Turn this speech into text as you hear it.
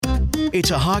It's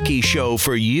a hockey show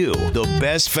for you, the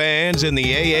best fans in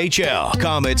the AHL.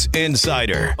 Comets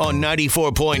Insider on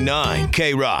 94.9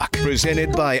 K-Rock.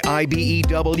 Presented by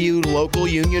IBEW Local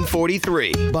Union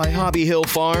 43, by Hobby Hill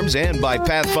Farms, and by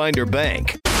Pathfinder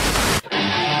Bank.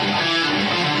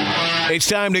 It's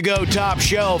time to go top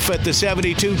shelf at the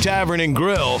 72 Tavern and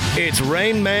Grill. It's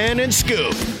Rain Man and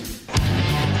Scoop.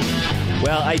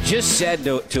 Well, I just said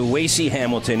to Wacey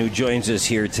Hamilton, who joins us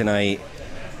here tonight,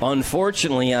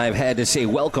 unfortunately, I've had to say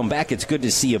welcome back. It's good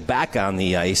to see you back on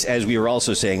the ice, as we were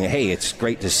also saying, hey, it's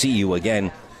great to see you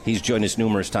again. He's joined us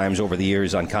numerous times over the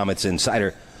years on Comets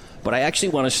Insider. But I actually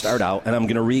want to start out, and I'm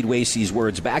going to read Wacey's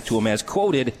words back to him as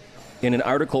quoted in an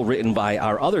article written by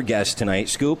our other guest tonight,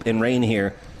 Scoop and Rain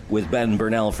here, with Ben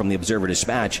Burnell from the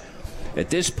Observer-Dispatch.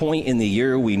 At this point in the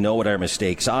year, we know what our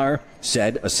mistakes are,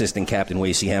 said assistant captain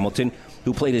Wacey Hamilton,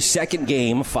 who played his second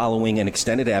game following an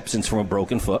extended absence from a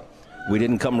broken foot. We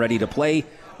didn't come ready to play.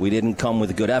 We didn't come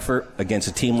with a good effort against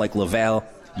a team like Laval.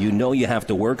 You know you have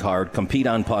to work hard, compete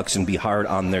on pucks, and be hard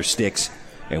on their sticks.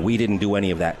 And we didn't do any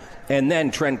of that. And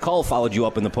then Trent Cull followed you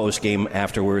up in the postgame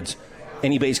afterwards,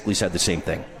 and he basically said the same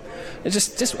thing. It's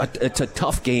it's a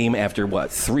tough game after,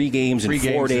 3 games in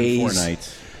 4 days? 4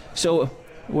 nights. So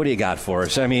what do you got for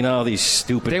us? I mean, all these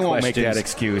stupid questions. They won't make that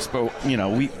excuse, but,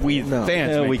 we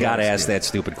fans we got to ask that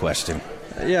stupid question.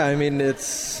 Yeah, I mean,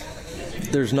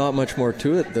 there's not much more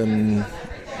to it than,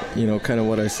 kind of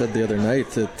what I said the other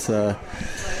night.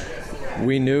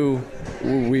 We knew,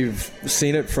 we've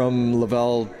seen it from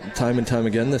Laval time and time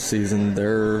again this season.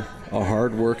 They're a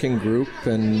hard-working group,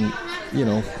 and,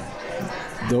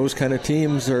 those kind of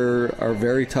teams are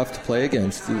very tough to play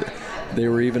against. They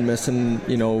were even missing,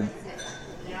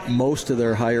 most of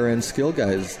their higher-end skill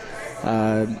guys.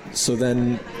 So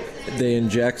then they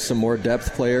inject some more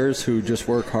depth players who just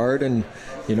work hard, and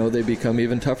they become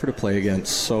even tougher to play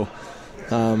against. So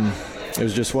it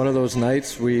was just one of those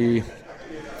nights. We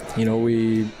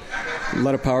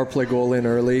let a power play goal in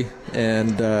early,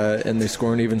 and they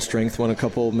score an even strength one a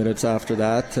couple minutes after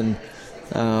that, and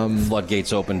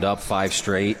floodgates opened up, 5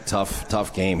 straight.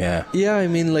 Tough game. Yeah, I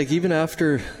mean, even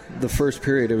after the first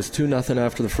period, it was 2-0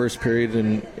 after the first period,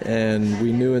 and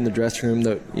we knew in the dressing room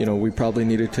that we probably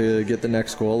needed to get the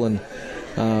next goal, and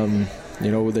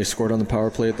they scored on the power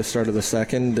play at the start of the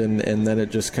second, and then it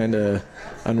just kind of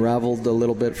unraveled a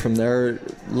little bit from there.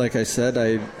 Like I said,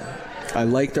 I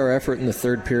liked our effort in the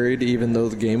third period, even though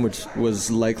the game was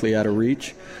likely out of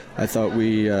reach. I thought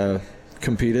we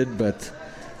competed, but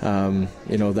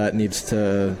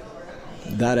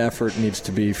that effort needs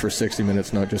to be for 60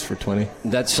 minutes, not just for 20.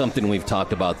 That's something we've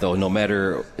talked about, though. No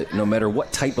matter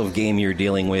what type of game you're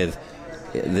dealing with,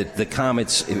 the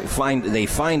Comets find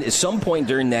at some point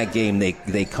during that game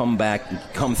they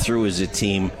come through as a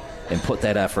team and put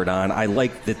that effort on. I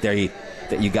like that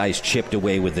you guys chipped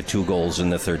away with the 2 goals in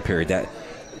the third period. That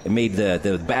it made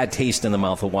the bad taste in the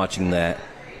mouth of watching that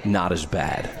not as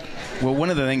bad. Well, one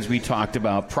of the things we talked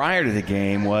about prior to the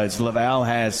game was Laval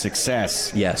has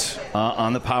success. Yes.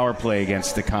 On the power play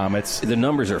against the Comets. The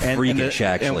numbers are freakish,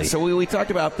 actually. So we talked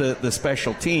about the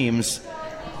special teams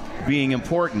being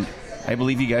important. I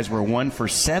believe you guys were 1 for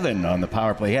 7 on the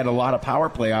power play. You had a lot of power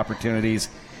play opportunities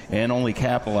and only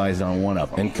capitalized on one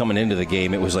of them. And coming into the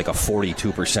game, it was like a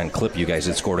 42% clip you guys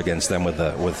had scored against them with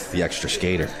the extra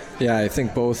skater. Yeah, I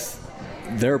think both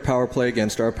their power play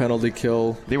against our penalty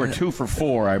kill. They were 2 for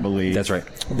 4, I believe. That's right.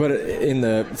 But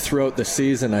throughout the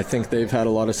season, I think they've had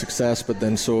a lot of success, but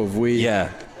then so have we.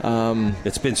 Yeah.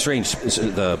 It's been strange.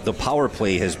 The power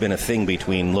play has been a thing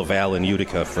between Laval and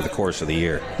Utica for the course of the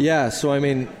year. Yeah, so I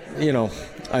mean,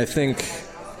 I think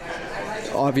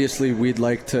obviously we'd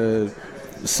like to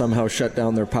somehow shut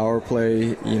down their power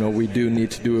play. We do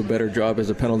need to do a better job as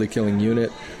a penalty killing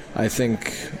unit. I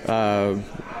think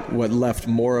what left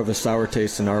more of a sour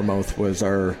taste in our mouth was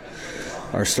our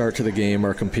start to the game,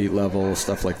 our compete level,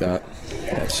 stuff like that.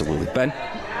 Absolutely. Ben?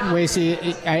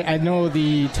 Wacey, I know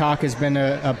the talk has been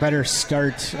a better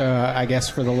start, I guess,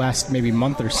 for the last maybe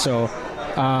month or so.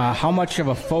 How much of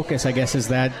a focus, I guess, is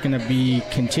that going to be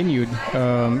continued,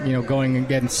 going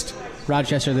against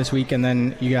Rochester this week, and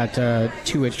then you got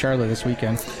 2 at Charlotte this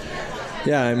weekend?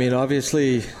 Yeah, I mean,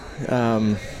 obviously,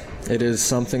 it is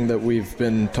something that we've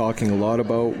been talking a lot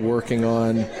about, working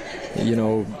on.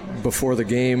 Before the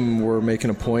game, we're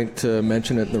making a point to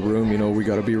mention it in the room. We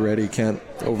got to be ready, can't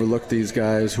overlook these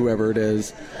guys, whoever it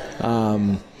is.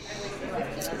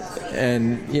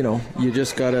 And, you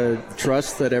just got to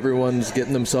trust that everyone's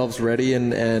getting themselves ready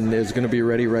and is going to be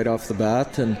ready right off the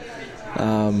bat. And,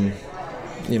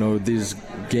 these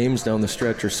games down the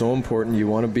stretch are so important. You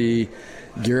want to be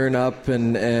gearing up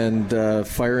and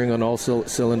firing on all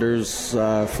cylinders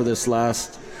for this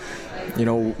last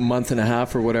month and a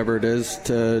half or whatever it is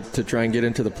to try and get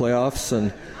into the playoffs.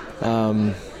 And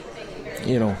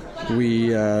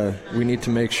we need to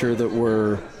make sure that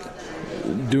we're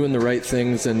doing the right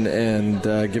things and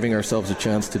giving ourselves a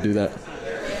chance to do that.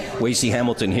 Wacey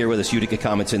Hamilton here with us, Utica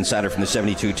Comets insider from the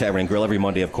 72 Tavern and Grill, every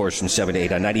Monday, of course, from 7 to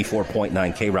 8 on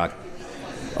 94.9 K-Rock.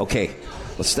 Okay,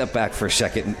 let's step back for a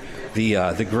second.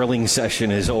 The grilling session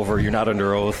is over. You're not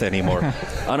under oath anymore.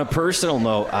 On a personal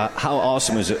note, how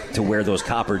awesome is it to wear those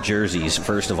copper jerseys,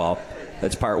 first of all?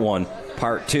 That's part one.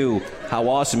 Part two, how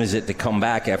awesome is it to come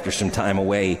back after some time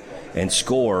away and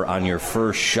score on your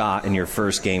first shot in your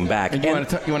first game back? And you want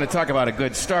to talk about a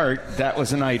good start? That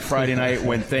was a night, Friday night,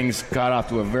 when things got off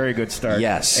to a very good start.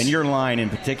 Yes. And your line in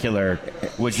particular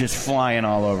was just flying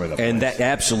all over the place. And that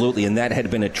absolutely, and that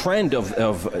had been a trend of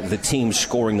the team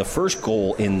scoring the first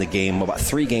goal in the game about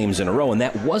 3 games in a row, and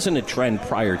that wasn't a trend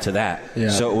prior to that. Yeah.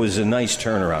 So it was a nice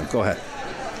turnaround. Go ahead.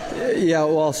 Yeah,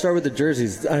 well, I'll start with the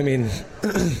jerseys. I mean,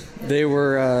 they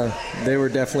were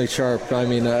definitely sharp. I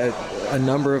mean, a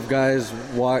number of guys,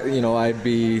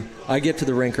 I get to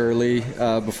the rink early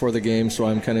before the game, so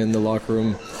I'm kind of in the locker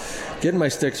room getting my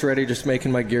sticks ready, just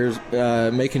making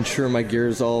sure my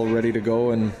gear's all ready to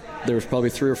go. And there was probably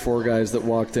 3 or 4 guys that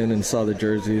walked in and saw the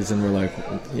jerseys and were like,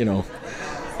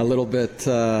 a little bit.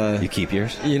 You keep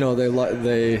yours?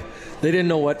 They didn't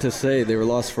know what to say. They were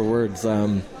lost for words.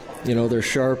 They're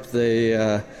sharp.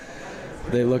 They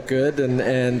look good,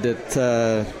 and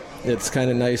it's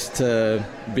kind of nice to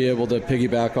be able to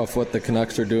piggyback off what the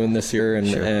Canucks are doing this year and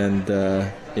sure. and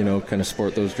kind of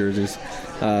sport those jerseys.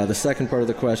 The second part of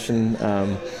the question,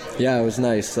 it was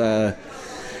nice.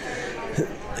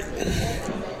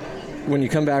 When you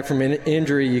come back from an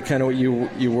injury, you kind of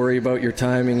you worry about your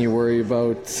timing, you worry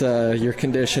about your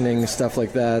conditioning, stuff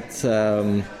like that.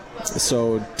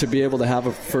 So to be able to have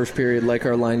a first period like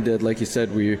our line did, like you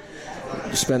said, we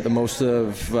spent the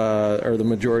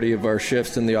majority of our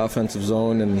shifts in the offensive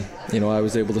zone, and I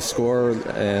was able to score,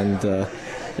 and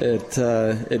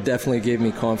it definitely gave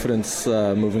me confidence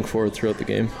moving forward throughout the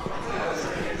game.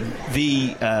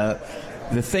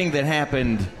 The thing that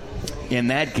happened in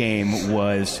that game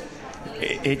was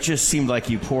it just seemed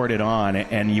like you poured it on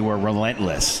and you were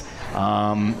relentless.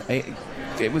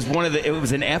 It was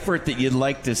an effort that you'd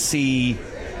like to see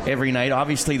every night.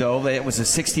 Obviously, though, it was a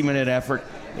 60-minute effort.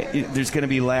 There's going to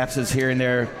be lapses here and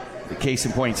there. Case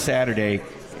in point, Saturday,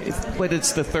 but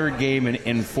it's the third game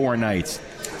in 4 nights.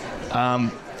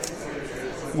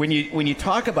 When you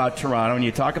talk about Toronto and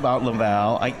you talk about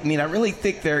Laval, I really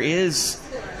think there is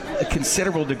a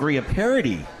considerable degree of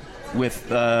parity with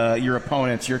your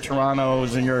opponents, your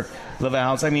Torontos and your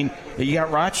Lavals. I mean, you got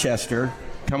Rochester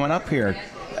coming up here.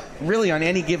 Really, on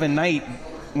any given night,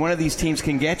 one of these teams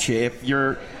can get you. If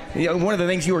you're, one of the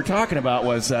things you were talking about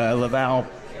was Laval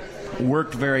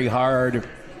worked very hard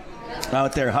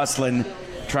out there hustling,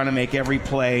 trying to make every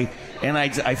play. And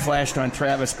I flashed on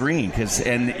Travis Green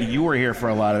and you were here for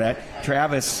a lot of that.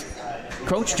 Travis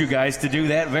coached you guys to do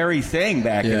that very thing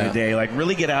back in the day, like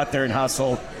really get out there and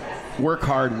hustle, work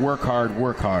hard, work hard,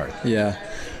 work hard. Yeah,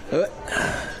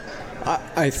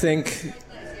 I think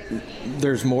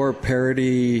there's more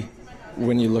parity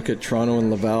when you look at Toronto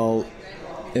and Laval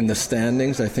in the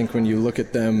standings. I think when you look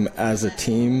at them as a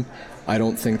team, I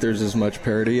don't think there's as much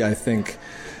parity. I think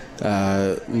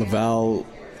Laval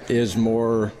is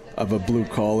more of a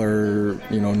blue-collar,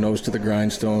 nose to the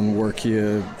grindstone, work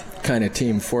you kind of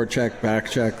team, forecheck,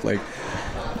 backcheck. Like,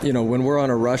 when we're on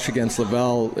a rush against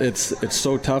Laval, it's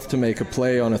so tough to make a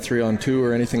play on a 3-on-2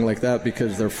 or anything like that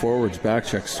because their forwards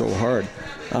backcheck so hard.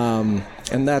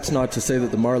 And that's not to say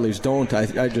that the Marlies don't.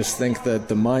 I just think that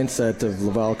the mindset of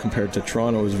Laval compared to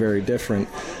Toronto is very different.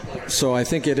 So I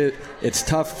think it's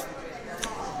tough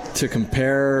to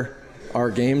compare our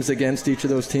games against each of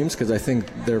those teams because I think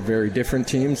they're very different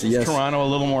teams. Is Toronto a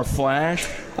little more flash?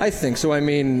 I think so. I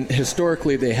mean,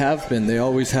 historically they have been. They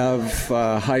always have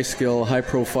high skill, high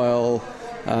profile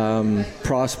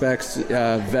prospects,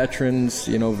 veterans.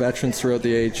 Veterans throughout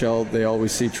the AHL. They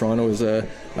always see Toronto as a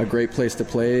great place to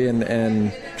play,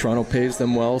 and Toronto pays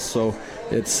them well. So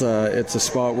it's a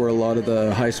spot where a lot of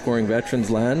the high scoring veterans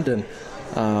land, and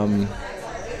I'll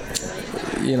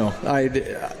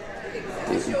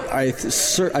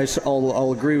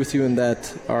agree with you in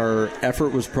that our effort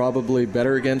was probably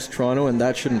better against Toronto, and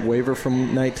that shouldn't waver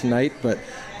from night to night. But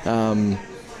I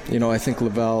think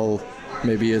Laval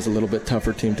maybe is a little bit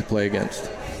tougher team to play against.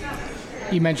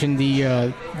 You mentioned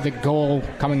the goal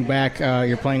coming back.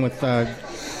 You're playing with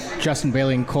Justin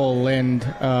Bailey and Cole Lind.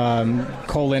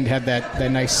 Cole Lind had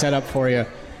that nice setup for you.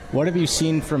 What have you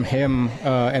seen from him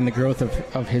and the growth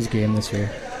of his game this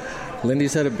year?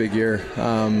 Lindy's had a big year.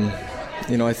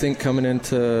 I think coming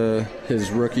into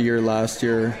his rookie year last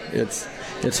year,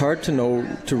 it's hard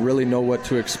to really know what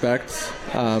to expect.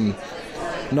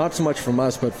 Not so much from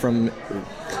us, but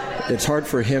it's hard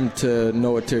for him to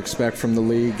know what to expect from the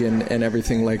league and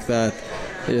everything like that.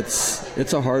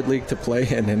 It's a hard league to play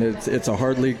in, and it's a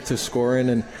hard league to score in,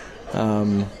 and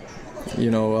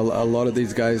a lot of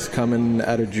these guys coming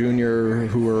out of junior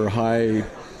who are high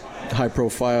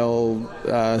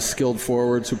profile, skilled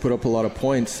forwards who put up a lot of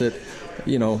points that,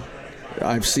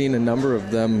 I've seen a number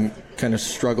of them kind of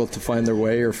struggle to find their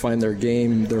way or find their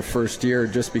game their first year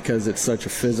just because it's such a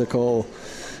physical,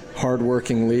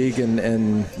 hard-working league,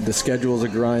 and the schedule's a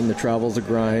grind, the travel's a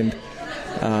grind.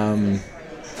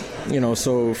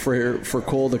 So for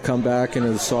Cole to come back in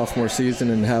his sophomore season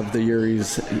and have the year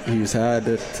he's had,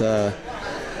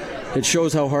 it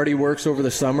shows how hard he works over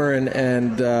the summer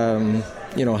and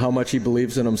how much he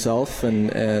believes in himself,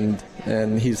 and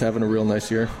he's having a real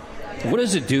nice year. What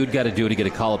does a dude got to do to get a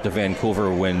call up to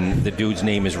Vancouver when the dude's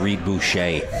name is Reed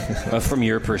Boucher, from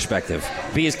your perspective?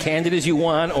 Be as candid as you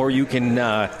want, or you can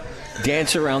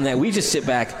dance around that. We just sit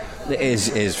back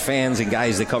as fans and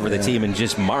guys that cover the team and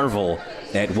just marvel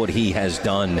at what he has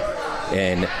done.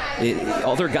 And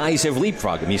other guys have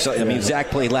leapfrogged him. Zach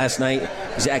played last night.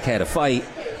 Zach had a fight.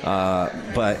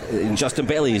 But Justin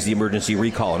Bailey is the emergency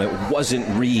recall, and it wasn't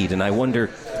Reed. And I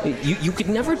wonder, you could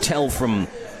never tell from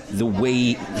the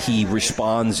way he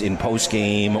responds in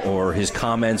post-game or his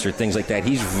comments or things like that.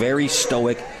 He's very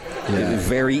stoic,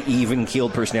 very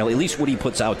even-keeled personality, at least what he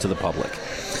puts out to the public.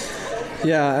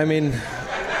 Yeah, I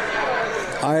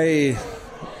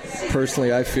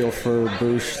feel for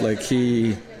Bush. Like,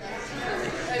 he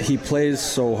plays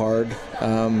so hard.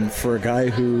 For a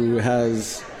guy who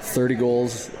has 30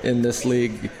 goals in this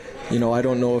league, I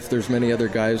don't know if there's many other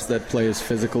guys that play as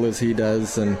physical as he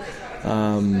does, and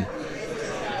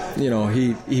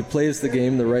he plays the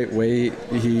game the right way.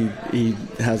 He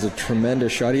has a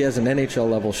tremendous shot. He has an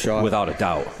NHL level shot, without a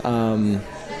doubt.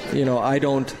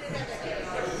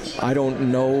 I don't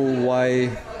know why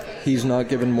he's not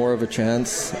given more of a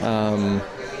chance.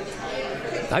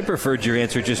 I preferred your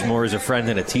answer just more as a friend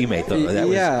and a teammate, though.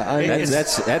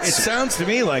 It sounds to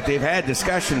me like they've had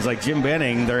discussions, like Jim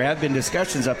Benning. There have been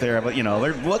discussions up there, but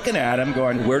they're looking at him,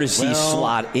 going, where does he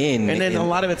slot in? And then a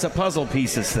lot of it's a puzzle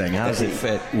pieces thing. How does it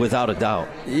fit? Without a doubt.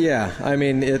 Yeah,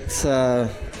 it's. I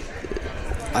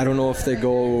don't know if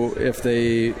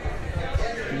they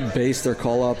base their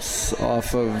call-ups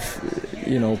off of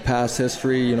past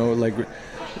history. Like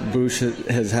Bush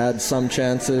has had some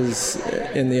chances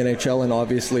in the NHL, and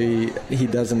obviously he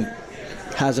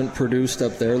hasn't produced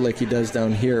up there like he does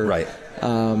down here. Right.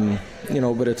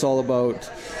 But it's all about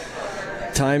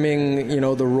timing.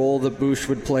 The role that Bush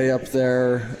would play up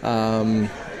there.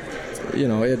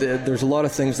 There's a lot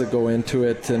of things that go into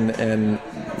it, and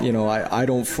I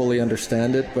don't fully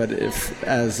understand it. But if,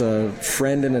 as a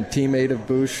friend and a teammate of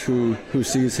Bush who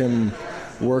sees him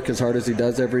work as hard as he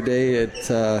does every day,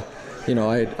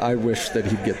 I wish that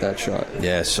he'd get that shot.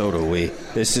 Yeah, so do we.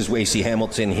 This is Wacey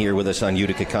Hamilton here with us on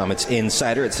Utica Comets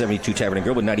Insider at 72 Tavern and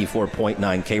Grill with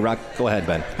 94.9 K-Rock. Go ahead,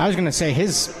 Ben. I was going to say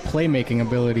his playmaking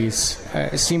abilities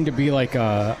seem to be like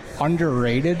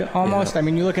underrated almost. Yeah.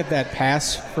 You look at that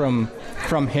pass from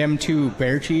him to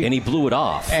Berchi. And he blew it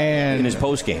off in his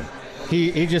postgame.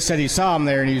 He just said he saw him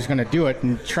there and he was going to do it.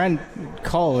 And Trent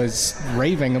Cull is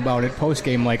raving about it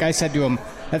postgame. Like I said to him,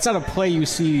 that's not a play you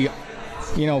see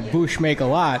Bush make a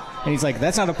lot, and he's like,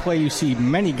 that's not a play you see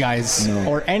many guys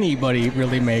or anybody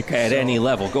really make. At any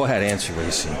level. Go ahead, answer,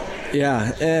 Wacey.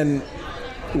 Yeah, and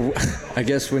I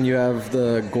guess when you have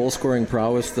the goal-scoring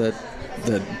prowess that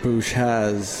Bush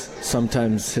has,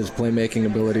 sometimes his playmaking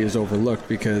ability is overlooked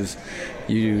because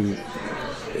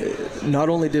not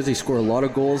only does he score a lot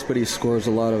of goals, but he scores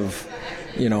a lot of,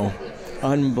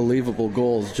 unbelievable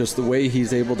goals. Just the way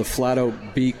he's able to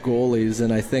flat-out beat goalies,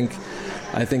 and I think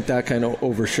that kind of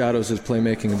overshadows his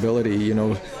playmaking ability,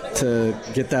 to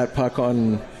get that puck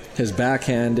on his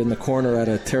backhand in the corner at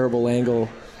a terrible angle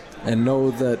and know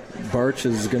that Barch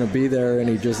is going to be there and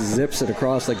he just zips it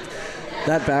across. Like,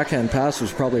 that backhand pass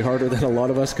was probably harder than a lot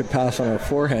of us could pass on our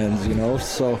forehands,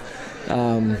 So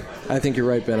I think you're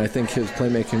right, Ben. I think his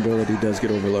playmaking ability does get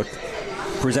overlooked.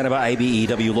 Presented by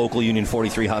IBEW, Local Union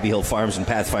 43, Hobby Hill Farms, and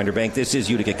Pathfinder Bank. This is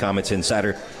Utica Comets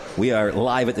Insider. We are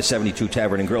live at the 72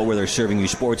 Tavern and Grill where they're serving you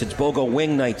sports. It's BOGO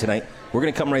Wing Night tonight. We're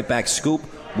going to come right back. Scoop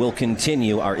will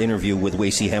continue our interview with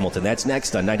Wacey Hamilton. That's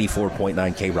next on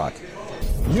 94.9 K-Rock.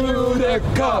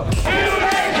 Utica!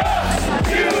 Utica!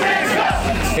 Utica!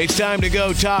 It's time to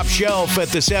go top shelf at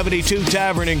the 72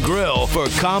 Tavern and Grill for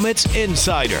Comets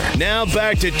Insider. Now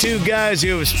back to two guys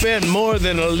who have spent more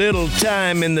than a little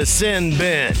time in the sin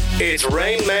bin. It's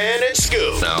Rain Man and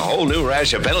Scoop. A whole new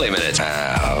rash of penalty minutes.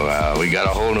 We got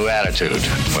a whole new attitude.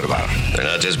 What about them? They're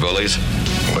not just bullies?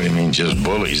 What do you mean just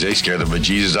bullies? They scare the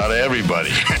bejesus out of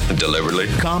everybody. Deliberately.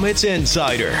 Comets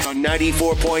Insider on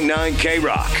 94.9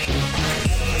 K-Rock.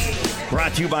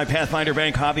 Brought to you by Pathfinder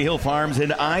Bank, Hobby Hill Farms,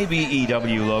 and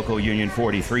IBEW Local Union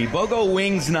 43. BOGO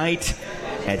Wings Night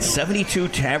at 72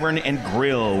 Tavern and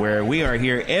Grill, where we are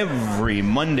here every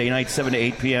Monday night, 7 to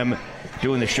 8 p.m.,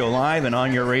 doing the show live and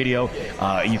on your radio.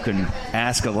 You can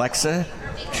ask Alexa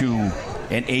to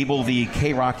enable the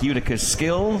K-Rock Utica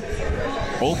skill.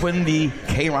 Open the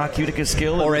K-Rock Utica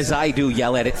skill. Or as I do,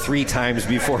 yell at it 3 times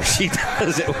before she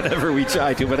does it, whenever we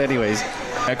try to. But anyways.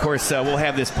 Of course, we'll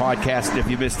have this podcast, if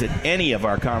you missed it, any of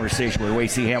our conversation with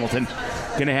Wacey Hamilton.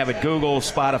 Going to have it Google,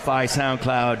 Spotify,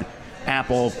 SoundCloud,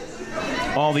 Apple,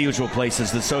 all the usual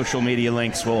places. The social media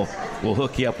links will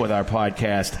hook you up with our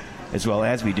podcast, as well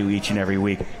as we do each and every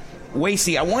week.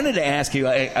 Wacey, I wanted to ask you,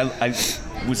 I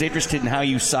was interested in how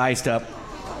you sized up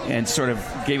and sort of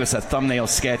gave us a thumbnail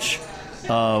sketch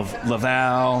of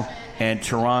Laval and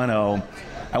Toronto.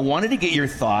 I wanted to get your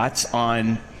thoughts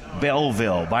on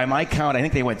Belleville. By my count, I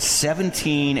think they went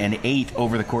 17-8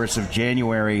 over the course of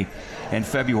January and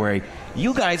February.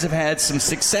 You guys have had some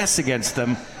success against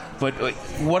them, but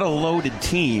what a loaded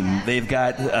team. They've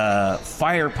got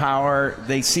firepower.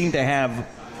 They seem to have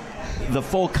the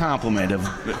full complement of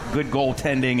good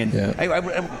goaltending. And yeah.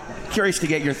 I'm curious to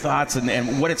get your thoughts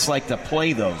and what it's like to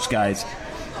play those guys.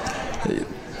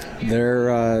 They're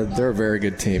a very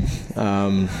good team.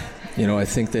 I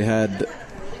think they had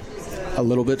a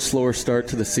little bit slower start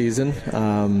to the season.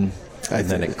 And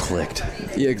then it clicked.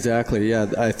 Yeah, exactly.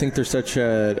 Yeah, I think they're such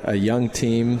a young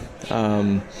team.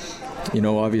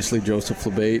 Obviously Joseph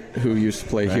Labate, who used to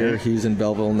play here, he's in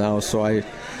Belleville now. So I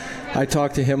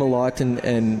talked to him a lot,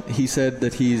 and he said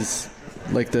that he's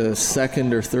like the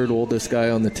second or third oldest guy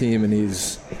on the team, and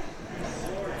he's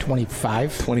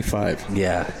 25.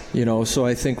 Yeah. So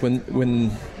I think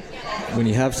when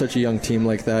you have such a young team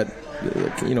like that,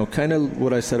 kind of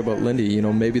what I said about Lindy,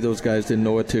 maybe those guys didn't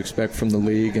know what to expect from the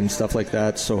league and stuff like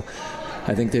that. So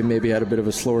I think they maybe had a bit of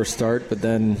a slower start, but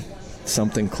then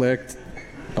something clicked.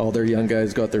 All their young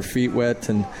guys got their feet wet,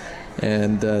 and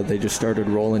they just started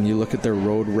rolling. You look at their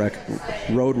road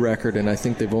record, and I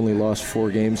think they've only lost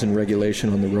 4 games in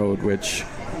regulation on the road, which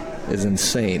is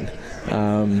insane.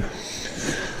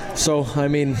 So, I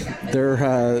mean, they're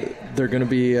going to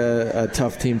be a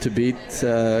tough team to beat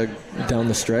down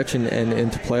the stretch and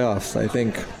into playoffs. I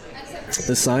think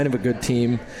the sign of a good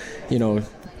team, you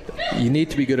need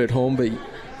to be good at home, but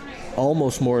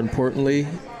almost more importantly,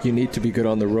 you need to be good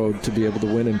on the road to be able to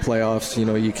win in playoffs.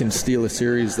 You can steal a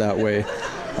series that way.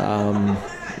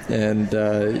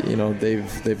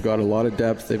 They've got a lot of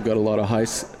depth. They've got a lot of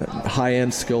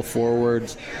high-end skill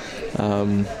forwards,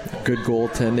 good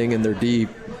goaltending, and their D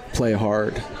play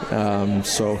hard.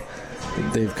 So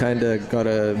they've kind of got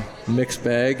a mixed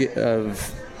bag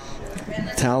of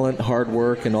talent, hard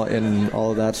work, and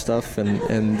all of that stuff,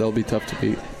 and they'll be tough to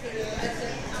beat.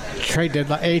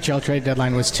 AHL trade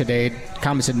deadline was today.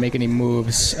 Comets didn't make any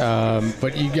moves,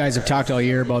 but you guys have talked all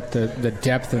year about the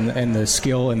depth and the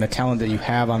skill and the talent that you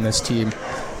have on this team.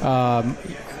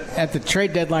 At the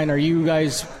trade deadline, are you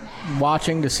guys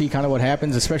watching to see kind of what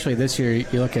happens? Especially this year,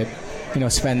 you look at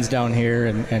Sven's down here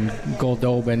and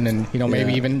Goldobin and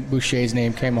maybe even Boucher's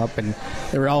name came up, and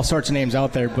there were all sorts of names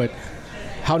out there. But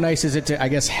how nice is it to, I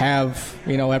guess, have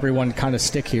everyone kind of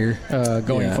stick here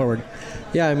going forward?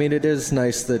 Yeah, I mean, it is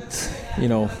nice that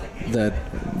that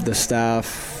the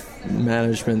staff,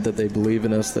 management, that they believe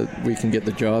in us, that we can get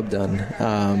the job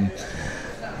done.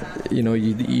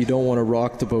 You don't want to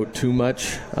rock the boat too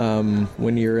much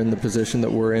when you're in the position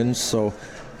that we're in. So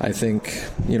I think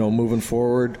moving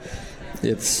forward,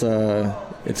 it's a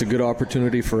good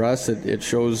opportunity for us. It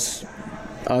shows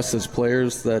us as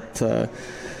players that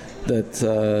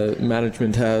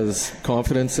management has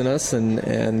confidence in us, and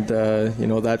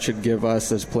that should give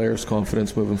us as players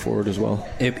confidence moving forward as well.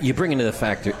 You bring into the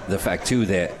fact too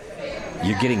that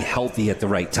you're getting healthy at the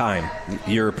right time.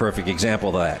 You're a perfect example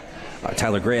of that.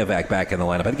 Tyler Grayovac back in the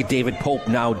lineup. I think David Pope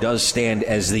now does stand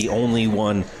as the only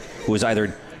one who has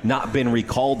either not been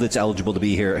recalled that's eligible to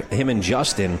be here, him and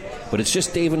Justin, but it's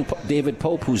just David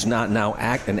Pope who's not now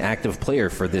an active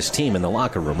player for this team in the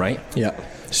locker room, right? Yeah.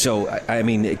 So, I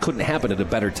mean, it couldn't happen at a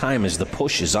better time as the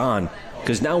push is on,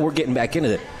 because now we're getting back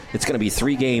into it. It's going to be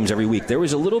 3 games every week. There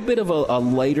was a little bit of a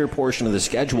lighter portion of the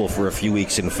schedule for a few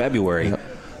weeks in February.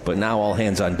 but now all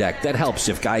hands on deck. That helps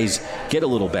if guys get a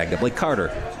little banged up, like Carter.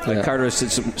 Carter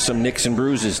has some nicks and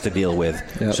bruises to deal with,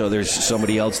 so there's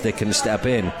somebody else that can step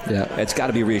in. It's got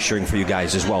to be reassuring for you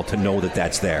guys as well to know that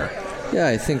that's there. Yeah,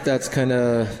 I think that's kind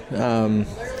of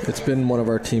it's been one of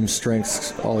our team's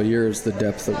strengths all year is the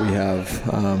depth that we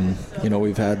have.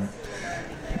 We've had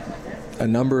a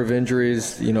number of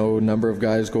injuries, a number of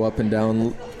guys go up and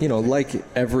down, like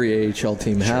every AHL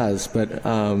team has. But,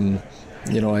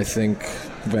 I think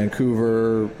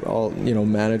Vancouver,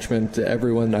 management,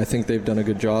 everyone, I think they've done a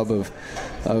good job of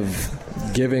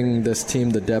giving this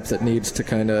team the depth it needs to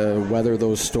kind of weather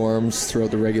those storms throughout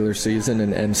the regular season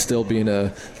and still be in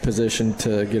a position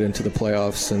to get into the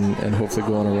playoffs and hopefully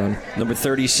go on a run. Number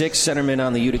 36, centerman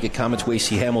on the Utica Comets,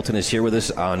 Wacey Hamilton, is here with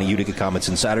us on the Utica Comets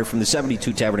Insider from the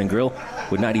 72 Tavern and Grill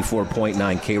with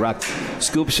 94.9 K-Rock.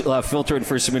 Scoops filtering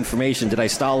for some information. Did I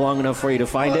stall long enough for you to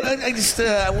find it? I just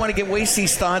want to get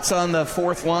Wacey's thoughts on the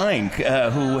fourth line,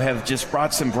 who have just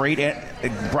brought some great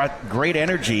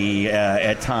energy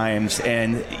at times.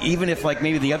 And even if, like,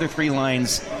 maybe the other three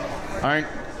lines aren't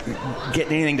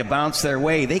getting anything to bounce their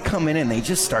way, they come in and they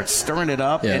just start stirring it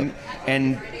up.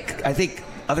 And I think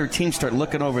other teams start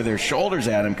looking over their shoulders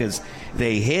at them because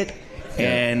they hit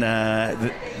and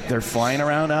they're flying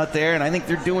around out there, and I think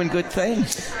they're doing good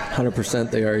things.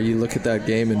 100% they are. You look at that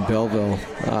game in Belleville,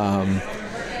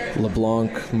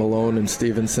 LeBlanc, Malone, and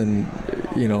Stevenson,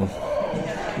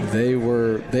 they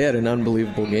had an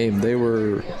unbelievable game. They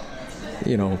were,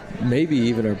 maybe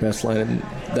even our best line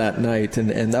that night,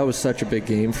 and that was such a big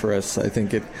game for us. I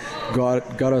think it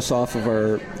got us off of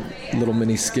our little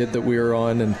mini skid that we were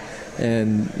on,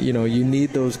 and you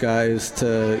need those guys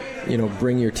to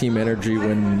bring your team energy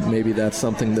when maybe that's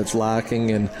something that's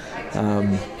lacking, and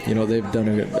they've done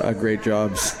a great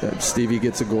job. Stevie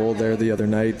gets a goal there the other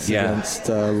night against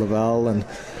Laval, and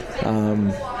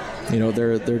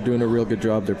they're doing a real good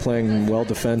job. They're playing well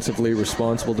defensively,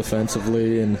 responsible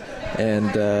defensively, and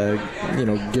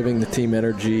giving the team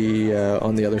energy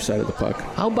on the other side of the puck.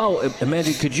 How about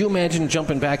could you imagine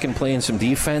jumping back and playing some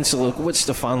defense? Look what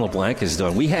Stefan LeBlanc has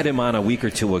done. We had him on a week or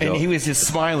two ago, and he was just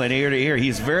smiling ear to ear.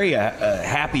 He's very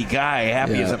happy guy,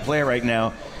 happy as a player right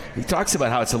now. He talks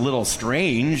about how it's a little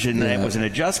strange and it was an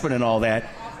adjustment and all that.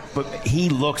 But he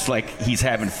looks like he's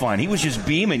having fun. He was just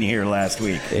beaming here last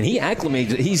week. And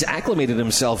he's acclimated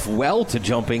himself well to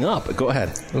jumping up. Go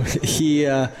ahead.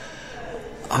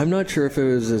 I'm not sure if it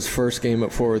was his first game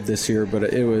at forward this year, but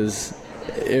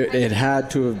it had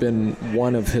to have been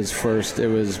one of his first. It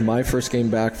was my first game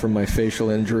back from my facial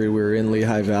injury. We were in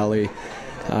Lehigh Valley.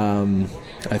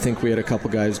 I think we had a couple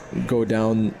guys go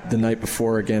down the night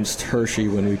before against Hershey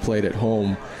when we played at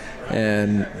home.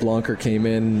 And Blanker came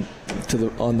in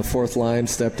on the fourth line,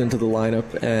 stepped into the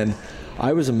lineup, and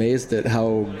I was amazed at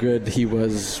how good he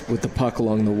was with the puck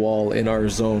along the wall in our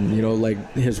zone.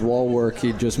 Like his wall work,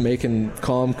 he'd just making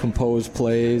calm, composed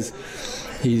plays.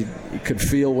 He could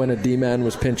feel when a D-man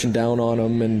was pinching down on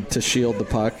him and to shield the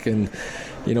puck. And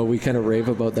we kind of rave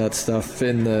about that stuff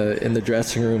in the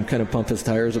dressing room, kind of pump his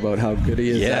tires about how good he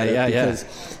is at it. Because,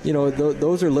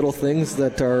 those are little things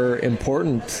that are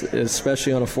important,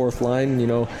 especially on a fourth line.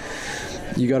 You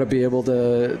got to be able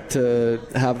to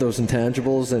have those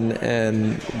intangibles,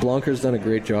 and Blanker's done a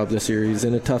great job this year. He's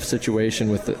in a tough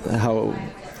situation with the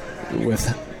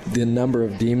number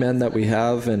of D-men that we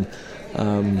have, and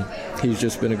he's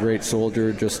just been a great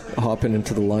soldier, just hopping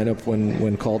into the lineup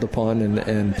when called upon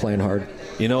and playing hard.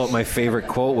 You know what my favorite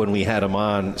quote when we had him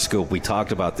on, Scoop, we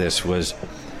talked about this, was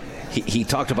he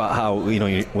talked about how,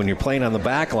 when you're playing on the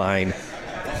back line,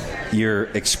 you're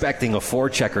expecting a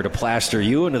forechecker to plaster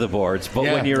you into the boards, but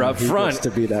when you're up front,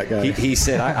 to be that guy. He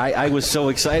said, I was so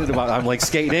excited about it. I'm like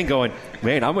skating in going,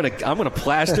 man, I'm gonna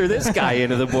plaster this guy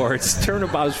into the boards.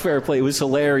 Turnabout's fair play. It was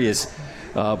hilarious.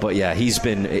 But yeah, it's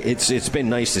been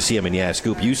nice to see him. And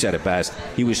Scoop, you said it best.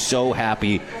 He was so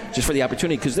happy just for the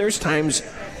opportunity, because there's times,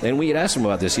 and we had asked him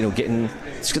about this,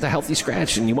 let's get the healthy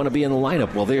scratch, and you want to be in the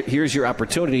lineup. Well, here's your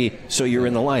opportunity, so you're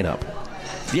in the lineup.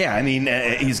 Yeah,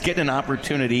 he's getting an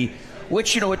opportunity,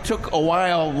 which, it took a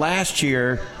while last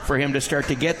year for him to start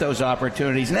to get those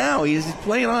opportunities. Now he's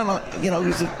playing on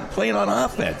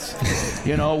offense,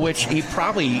 which he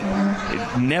probably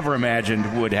never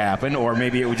imagined would happen, or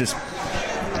maybe it would just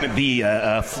be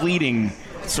a fleeting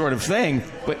sort of thing.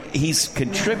 But he's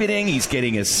contributing, he's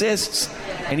getting assists,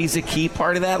 and he's a key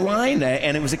part of that line,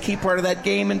 and it was a key part of that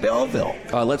game in Belleville.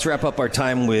 Let's wrap up our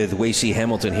time with Wacey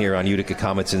Hamilton here on Utica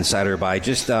Comets Insider. I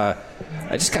just kind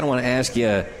of want to ask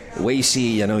you,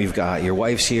 Wacey, you've got your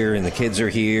wife's here and the kids are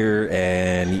here,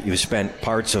 and you've spent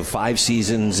parts of 5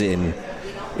 seasons in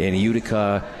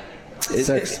Utica.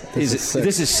 Six.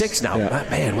 This is six now. Yeah.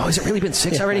 Man, has it really been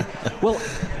six already? Well,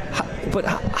 but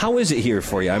how is it here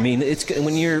for you? I mean, it's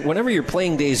whenever your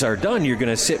playing days are done, you're going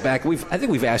to sit back. I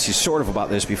think we've asked you sort of about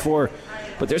this before,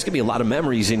 but there's going to be a lot of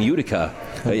memories in Utica,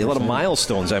 a lot of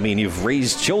milestones. I mean, you've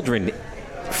raised children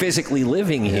physically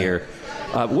living here.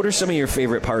 What are some of your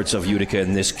favorite parts of Utica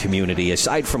in this community,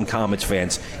 aside from Comets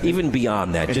fans, even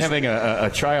beyond that? And just having a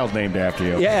child named after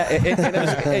you. Yeah,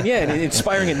 and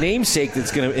inspiring a namesake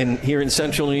that's going to here in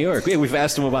Central New York. Yeah, we've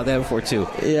asked them about that before too.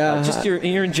 Yeah, just your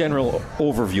in general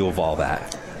overview of all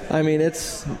that. I mean,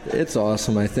 it's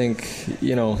awesome. I think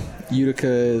Utica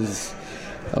is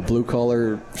a blue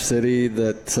collar city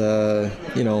that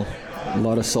a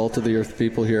lot of salt of the earth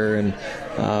people here, and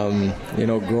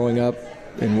growing up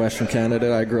in Western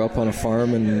Canada, I grew up on a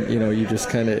farm, and it just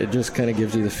kind of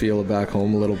gives you the feel of back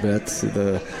home a little bit.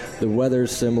 The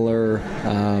weather's similar.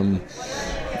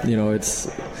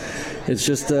 It's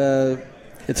just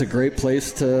it's a great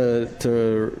place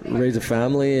to raise a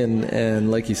family,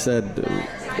 and like you said,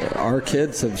 our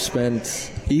kids have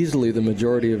spent easily the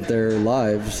majority of their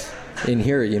lives in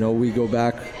here. We go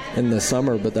back in the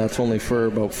summer, but that's only for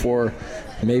about 4,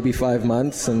 maybe 5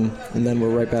 months, and then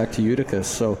we're right back to Utica.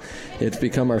 So it's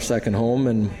become our second home,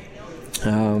 and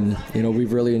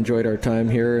we've really enjoyed our time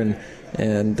here,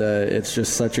 and it's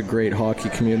just such a great hockey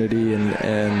community.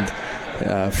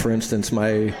 And for instance,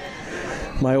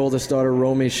 my oldest daughter,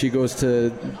 Romy, she goes to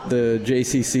the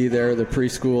JCC there, the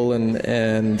preschool,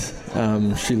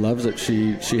 and she loves it.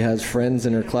 She has friends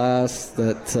in her class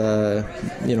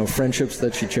that, friendships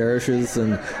that she cherishes,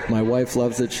 and my wife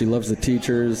loves it. She loves the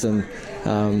teachers, and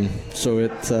so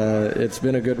it's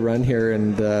been a good run here,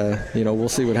 and we'll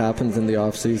see what happens in the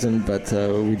off season, but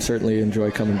we'd certainly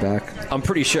enjoy coming back. I'm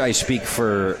pretty sure I speak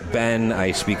for Ben,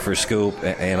 I speak for Scoop,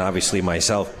 and obviously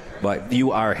myself. But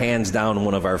you are hands down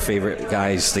one of our favorite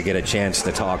guys to get a chance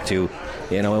to talk to.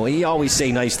 We always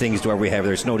say nice things to whoever we have.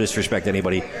 There's no disrespect to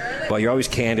anybody, but you're always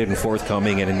candid and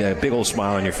forthcoming, and a big old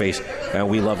smile on your face. And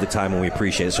we love the time, and we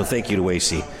appreciate it. So thank you to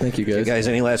Wacey. Thank you, guys. You guys,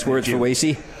 any last words for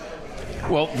Wacey?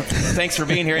 Well, thanks for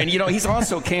being here. And, he's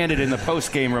also candid in the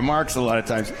post-game remarks a lot of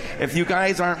times. If you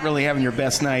guys aren't really having your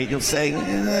best night, you'll say,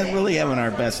 really having our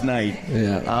best night.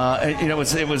 Yeah.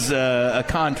 It was a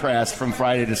contrast from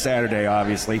Friday to Saturday,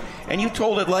 obviously. And you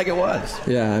told it like it was.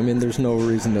 Yeah, I mean, there's no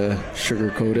reason to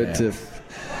sugarcoat it. If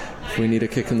we need a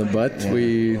kick in the butt,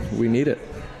 we need it.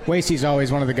 Wacey's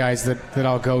always one of the guys that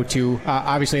I'll go to,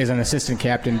 obviously as an assistant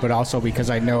captain, but also because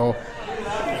I know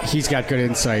he's got good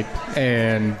insight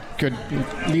and good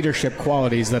leadership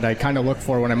qualities that I kind of look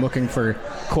for when I'm looking for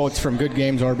quotes from good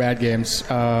games or bad games.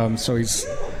 So he's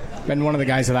been one of the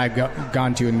guys that I've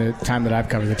gone to in the time that I've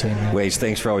covered the team. Waze,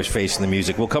 thanks for always facing the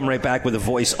music. We'll come right back with the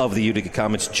voice of the Utica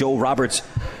Comets, Joe Roberts.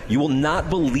 You will not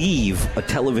believe a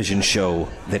television show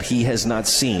that he has not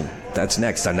seen. That's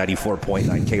next on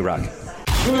 94.9 K-Rock.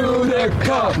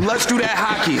 Utica. Let's do that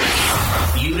hockey.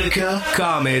 Utica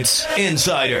Comets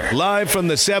Insider. Live from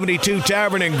the 72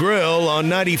 Tavern and Grill on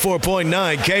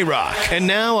 94.9 K-Rock. And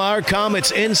now our Comets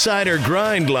Insider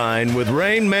grind line with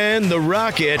Rain Man the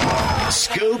Rocket,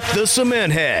 Scoop the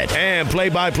Cement Head, and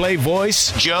play-by-play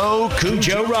voice Joe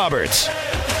Cujo Roberts.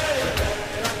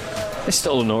 I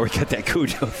still don't know where he got that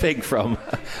Cujo thing from.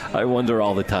 I wonder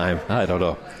all the time. I don't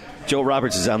know. Joe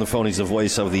Roberts is on the phone. He's the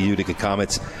voice of the Utica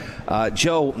Comets.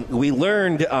 Joe, we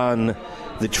learned on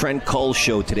the Trent Cull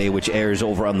show today, which airs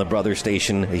over on the Brother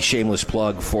Station, a shameless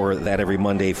plug for that every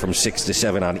Monday from 6 to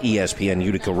 7 on ESPN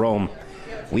Utica Rome.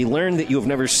 We learned that you have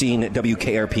never seen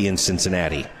WKRP in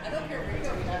Cincinnati.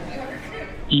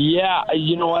 Yeah,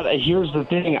 you know what? Here's the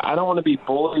thing. I don't want to be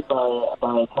bullied by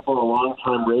a couple of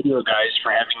longtime radio guys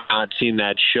for having not seen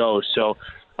that show. So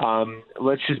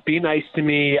let's just be nice to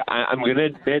me. I'm going to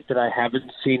admit that I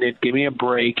haven't seen it. Give me a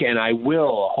break, and I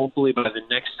will. Hopefully by the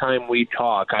next time we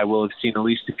talk, I will have seen at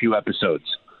least a few episodes.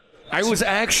 I was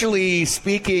actually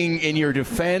speaking in your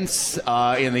defense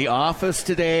in the office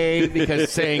today because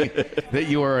saying that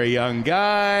you are a young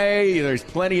guy, there's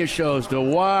plenty of shows to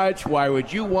watch. Why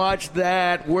would you watch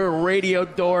that? We're radio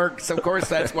dorks. Of course,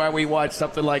 that's why we watch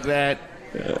something like that.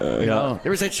 There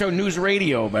was that show News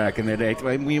Radio back in the day.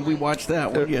 I mean, we watched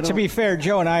that one. To be fair,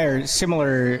 Joe and I are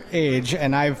similar age,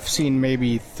 and I've seen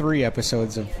maybe 3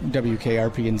 episodes of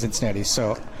WKRP in Cincinnati,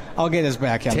 so I'll get us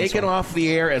back on Take this it one. off the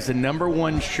air as the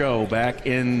 #1 show back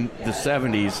in the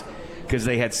 70s because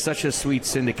they had such a sweet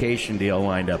syndication deal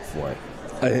lined up for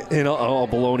it. All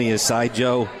baloney aside,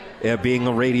 Joe, being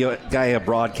a radio guy, a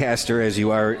broadcaster as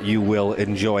you are, you will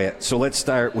enjoy it. So let's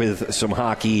start with some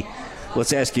hockey.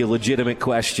 Let's ask you a legitimate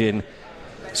question.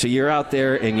 So you're out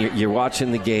there and you're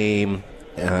watching the game.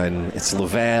 and it's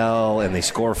Laval, and they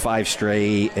score 5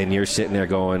 straight, and you're sitting there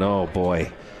going, oh,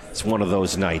 boy, it's one of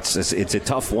those nights. It's a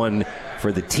tough one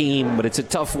for the team, but it's a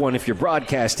tough one if you're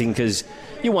broadcasting because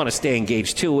you want to stay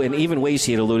engaged, too. And even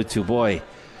Wacey had alluded to, boy,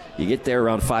 you get there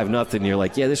around 5-0, you're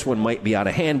like, yeah, this one might be out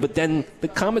of hand. But then the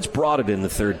Comets brought it in the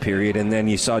third period, and then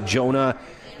you saw Jonah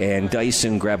and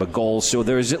Dyson grab a goal. So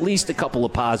there's at least a couple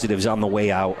of positives on the way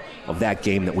out of that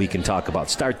game that we can talk about.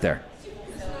 Start there.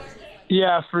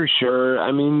 Yeah, for sure.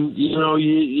 I mean, you know,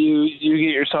 you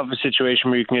get yourself a situation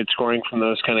where you can get scoring from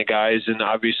those kind of guys, and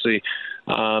obviously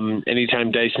anytime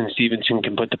Dyson Stevenson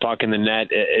can put the puck in the net,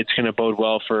 it's going to bode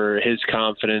well for his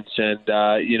confidence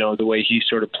and, you know, the way he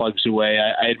sort of plugs away.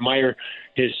 I admire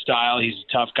his style. He's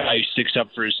a tough guy who sticks up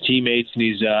for his teammates, and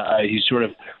he's sort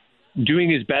of doing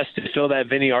his best to fill that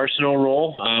Vinny Arsenault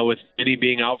role with Vinny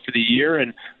being out for the year.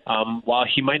 And while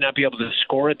he might not be able to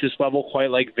score at this level quite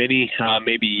like Vinny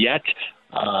maybe yet,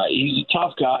 he's a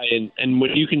tough guy. And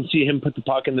when you can see him put the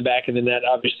puck in the back of the net,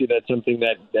 obviously that's something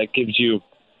that gives you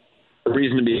a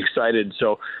reason to be excited.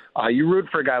 So you root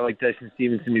for a guy like Dyson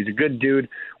Stevenson. He's a good dude,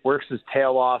 works his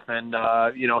tail off, and,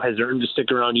 you know, has earned to stick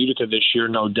around Utica this year,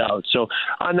 no doubt. So,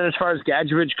 and then as far as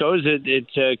Gadjevich goes,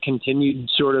 it's a continued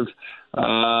sort of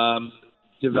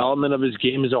development of his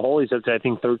game as a whole. He's up to, I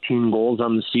think, 13 goals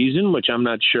on the season, which I'm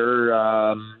not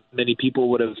sure many people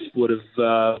would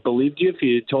have believed you if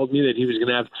you had told me that he was going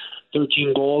to have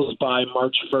 13 goals by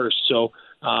March 1st. So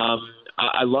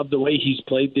I love the way he's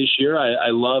played this year. I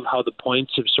love how the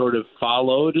points have sort of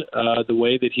followed the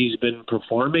way that he's been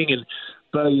performing.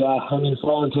 But I mean,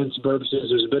 for all intents and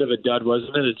purposes, it was a bit of a dud,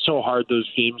 wasn't it? It's so hard, those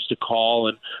games to call,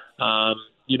 and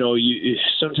you know,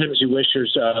 sometimes you wish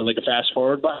there's like a fast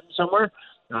forward button somewhere.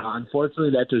 Unfortunately,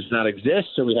 that does not exist,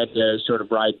 so we had to sort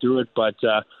of ride through it. But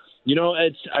you know,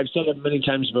 I've said it many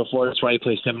times before. That's why you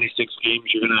play 76 games.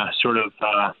 You're gonna sort of,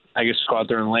 I guess, go out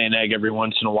there and lay an egg every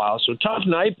once in a while. So tough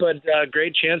night, but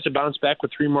great chance to bounce back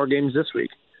with 3 more games this week.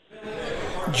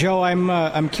 Joe,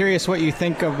 I'm curious what you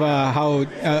think of how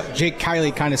Jake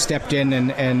Kiley kind of stepped in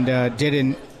and did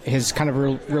in his kind of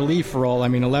relief role. I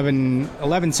mean,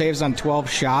 11 saves on 12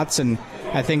 shots, and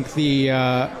I think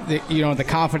the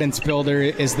confidence builder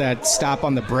is that stop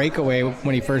on the breakaway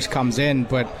when he first comes in.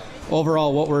 But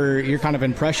overall, what were your kind of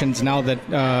impressions now that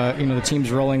the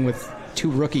team's rolling with 2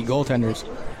 rookie goaltenders?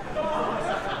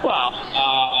 Well,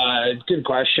 good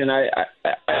question.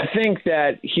 I think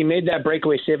that he made that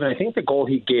breakaway save, and I think the goal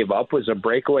he gave up was a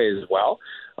breakaway as well.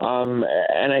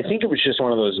 And I think it was just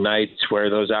one of those nights where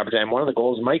those opportunities, one of the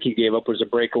goals Mikey gave up was a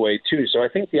breakaway too. So I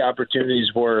think the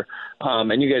opportunities were,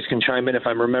 and you guys can chime in if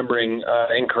I'm remembering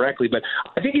incorrectly, but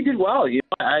I think he did well. You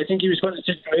know, I think he was put in a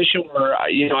situation where,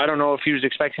 I don't know if he was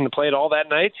expecting to play it all that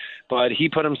night, but he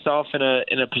put himself in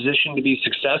a position to be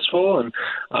successful. And,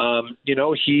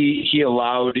 he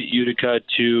allowed Utica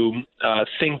to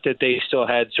think that they still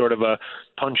had sort of a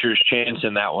puncher's chance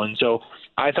in that one. So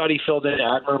I thought he filled in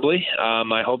admirably.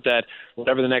 I hope that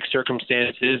whatever the next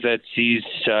circumstance is that sees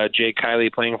Jake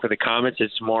Kiley playing for the Comets,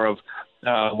 it's more of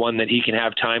one that he can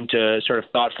have time to sort of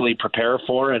thoughtfully prepare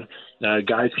for, and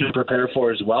guys can prepare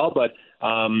for as well. But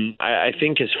I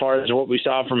think as far as what we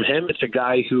saw from him, it's a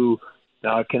guy who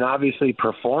can obviously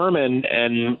perform,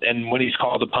 and when he's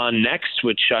called upon next,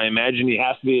 which I imagine he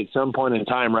has to be at some point in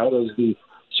time, right, as the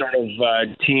sort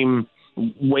of team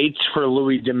waits for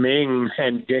Louis Domingue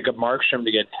and Jacob Markstrom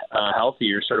to get healthy.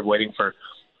 You're sort of waiting for a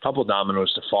couple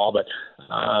dominoes to fall. But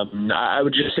I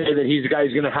would just say that he's a guy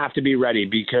who's going to have to be ready,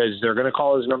 because they're going to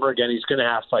call his number again. He's going to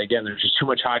have to play again. There's just too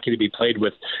much hockey to be played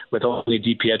with only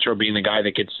DiPietro being the guy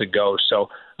that gets to go. So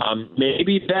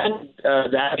maybe then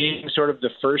that being sort of the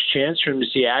first chance for him to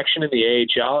see action in the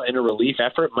AHL in a relief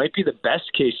effort might be the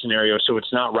best case scenario, so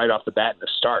it's not right off the bat in the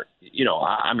start.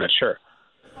 I'm not sure.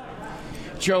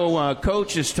 Joe,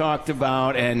 Coach has talked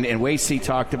about, and Wacey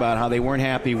talked about how they weren't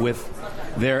happy with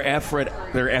their effort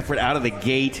out of the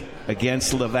gate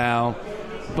against Laval.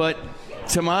 But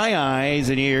to my eyes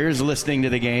and ears, listening to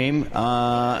the game,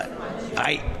 I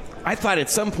thought at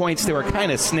some points they were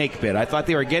kind of snake bit. I thought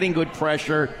they were getting good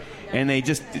pressure, and they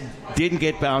just didn't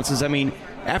get bounces. I mean,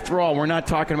 after all, we're not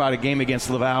talking about a game against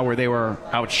Laval where they were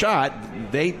outshot.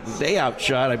 They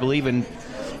outshot, I believe, in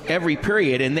every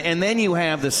period, and then you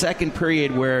have the second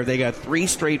period where they got 3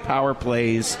 straight power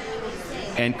plays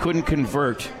and couldn't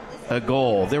convert a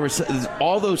goal. There was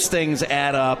all those things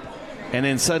add up, and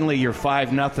then suddenly you're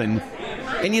 5-0,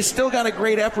 and you still got a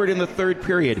great effort in the third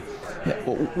period.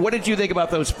 What did you think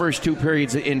about those first 2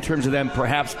 periods in terms of them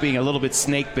perhaps being a little bit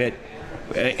snake bit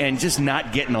and just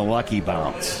not getting a lucky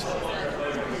bounce?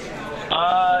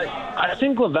 I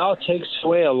think Laval takes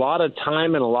away a lot of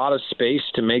time and a lot of space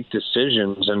to make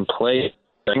decisions and play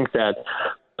I think that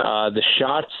the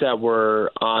shots that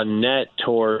were on net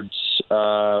towards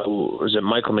was it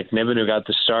Michael McNiven who got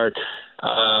the start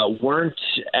weren't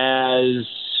as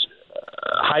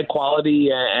high quality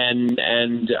and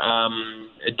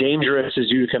dangerous as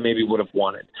Utica maybe would have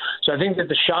wanted. So I think that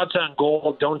the shots on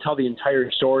goal don't tell the entire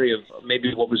story of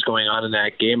maybe what was going on in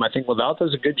that game. I think Laval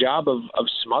does a good job of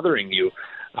smothering you.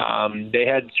 They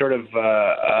had sort of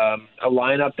a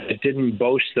lineup that didn't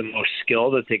boast the most skill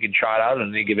that they could trot out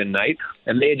on any given night,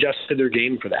 and they adjusted their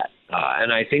game for that.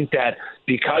 And I think that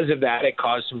because of that, it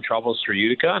caused some troubles for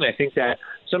Utica. And I think that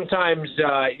sometimes,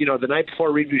 the night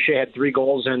before, Reed Boucher had 3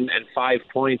 goals and 5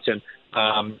 points. And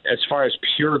as far as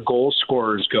pure goal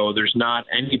scorers go, there's not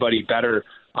anybody better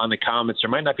on the Comets.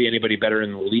 There might not be anybody better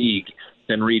in the league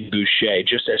than Reed Boucher,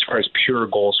 just as far as pure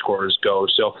goal scorers go.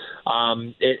 So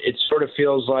it sort of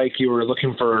feels like you were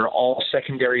looking for all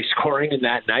secondary scoring in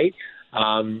that night.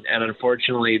 And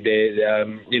unfortunately,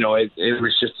 it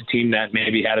was just a team that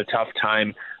maybe had a tough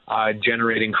time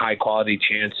generating high-quality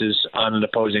chances on an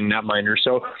opposing netminder.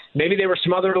 So maybe they were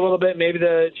smothered a little bit. Maybe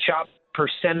the shot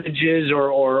percentages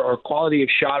or quality of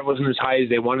shot wasn't as high as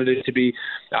they wanted it to be.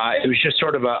 It was just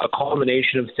sort of a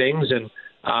culmination of things. And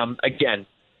again,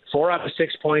 4 out of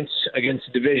 6 points against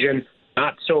the division,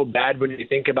 not so bad when you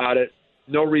think about it.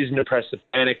 No reason to press the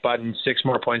panic button. 6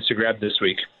 more points to grab this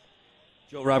week.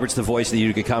 Joe Roberts, the voice of the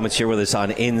Utica Comets, here with us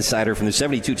on Insider from the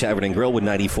 72 Tavern and Grill with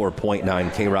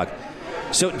 94.9 K-Rock.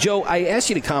 So, Joe, I asked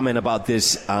you to comment about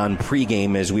this on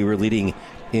pregame as we were leading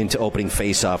into opening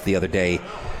faceoff the other day.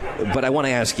 But I want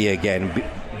to ask you again,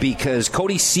 because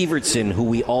Cody Sievertson, who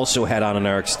we also had on in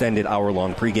our extended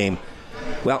hour-long pregame,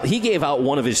 well, he gave out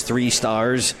one of his 3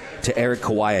 stars to Eric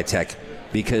Kawayatek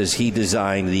because he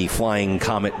designed the Flying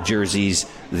Comet jerseys,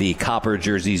 the copper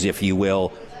jerseys, if you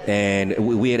will.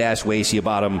 And we had asked Wacey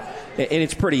about them, and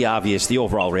it's pretty obvious the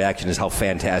overall reaction is how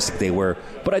fantastic they were.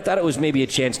 But I thought it was maybe a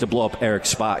chance to blow up Eric's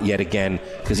spot yet again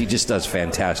because he just does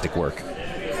fantastic work.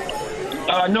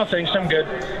 No, thanks. I'm good.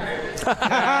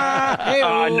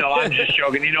 No, I'm just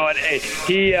joking. You know what? Hey,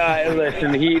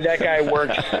 that guy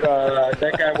works.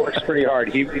 That guy works pretty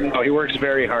hard. He works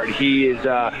very hard. He is.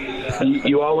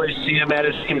 You always see him at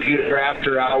his computer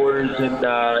after hours, and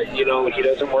he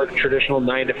doesn't work traditional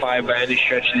 9 to 5 by any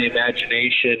stretch of the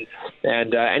imagination.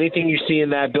 And anything you see in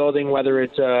that building, whether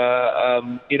it's a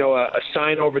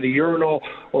sign over the urinal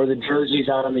or the jerseys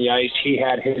out on the ice, he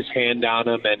had his hand on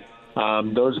them. And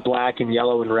those black and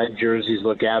yellow and red jerseys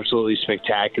look absolutely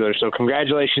spectacular. So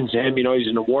congratulations to him. He's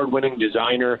an award-winning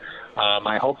designer.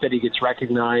 I hope that he gets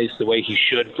recognized the way he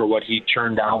should for what he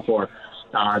turned out for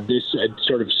this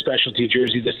sort of specialty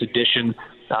jersey, this edition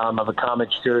of a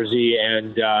Comets jersey.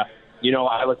 And,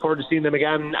 I look forward to seeing them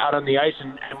again out on the ice.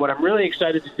 And what I'm really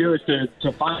excited to do is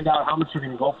to find out how much we're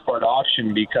going to go for at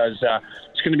auction, because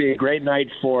it's going to be a great night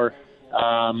for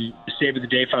the Save of the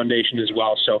Day Foundation as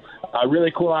well. So a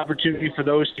really cool opportunity for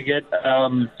those to get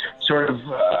sort of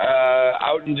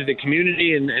out into the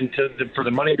community and for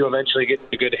the money to eventually get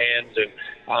into good hands.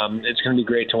 And it's going to be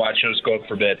great to watch those go up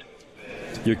for bid.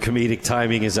 Your comedic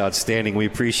timing is outstanding. We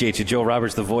appreciate you. Joe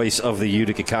Roberts, the voice of the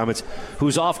Utica Comets,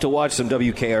 who's off to watch some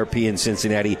WKRP in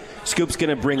Cincinnati. Scoop's going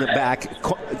to bring it back.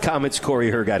 Comets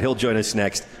Cory Hergott. He'll join us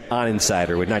next on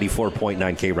Insider with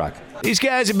 94.9 K-Rock. These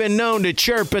guys have been known to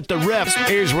chirp at the refs.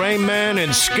 Here's Rain Man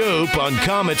and Scoop on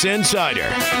Comets Insider.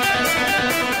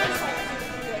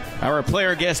 Our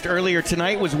player guest earlier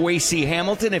tonight was Wacey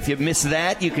Hamilton. If you missed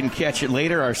that, you can catch it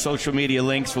later. Our social media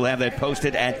links, we'll have that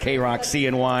posted at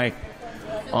KRockCNY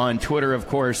on Twitter, of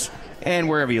course, and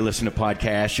wherever you listen to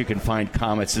podcasts. You can find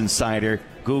Comets Insider,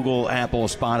 Google, Apple,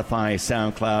 Spotify,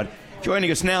 SoundCloud.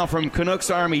 Joining us now from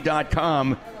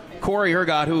CanucksArmy.com, Cory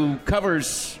Hergott, who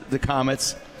covers the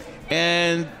Comets.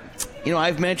 And,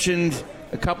 I've mentioned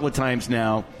a couple of times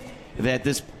now that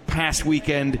this past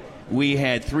weekend we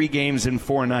had 3 games in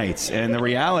 4 nights. And the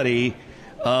reality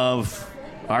of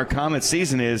our Comets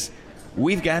season is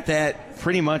we've got that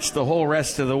pretty much the whole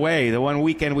rest of the way. The one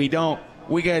weekend we don't,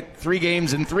 we get 3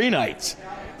 games in 3 nights.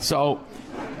 So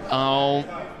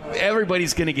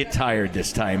everybody's going to get tired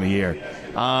this time of year.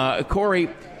 Cory,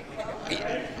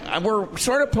 we're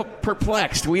sort of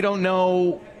perplexed. We don't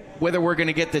know whether we're going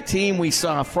to get the team we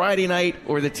saw Friday night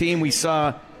or the team we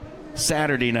saw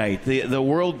Saturday night. The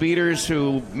world beaters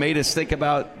who made us think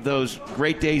about those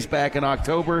great days back in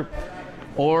October,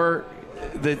 or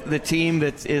the team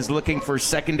that is looking for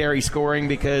secondary scoring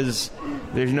because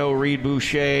there's no Reed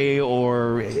Boucher,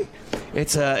 or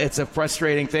it's a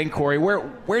frustrating thing. Cory,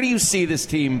 where do you see this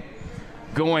team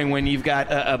going when you've got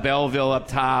a Belleville up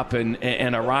top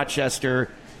and a Rochester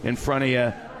in front of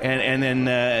you, and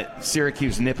then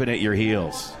Syracuse nipping at your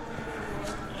heels?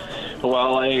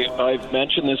 Well, I've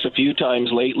mentioned this a few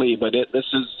times lately, but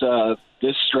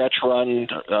this stretch run,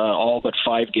 all but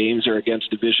 5 games are against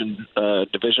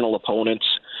divisional opponents.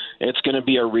 It's going to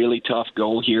be a really tough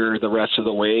go here the rest of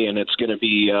the way, and it's going to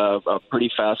be a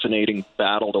pretty fascinating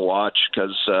battle to watch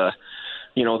because,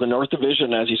 the North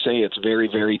Division, as you say, it's very,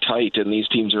 very tight, and these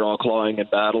teams are all clawing and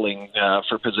battling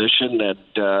for position. And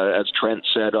as Trent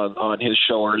said on his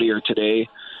show earlier today,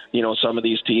 some of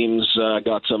these teams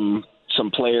got some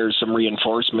players, some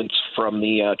reinforcements from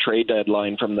the trade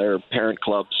deadline from their parent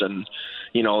clubs, and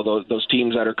those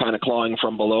teams that are kind of clawing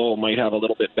from below might have a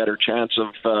little bit better chance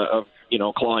of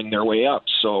clawing their way up.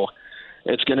 So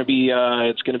it's going to be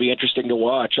interesting to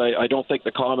watch. I don't think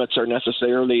the Comets are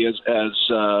necessarily as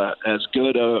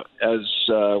good as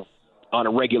on a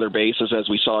regular basis as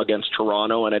we saw against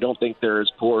Toronto, and I don't think they're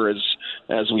as poor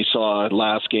as we saw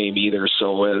last game either.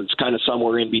 So it's kind of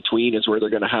somewhere in between is where they're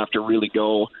going to have to really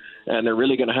go, and they're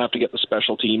really going to have to get the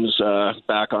special teams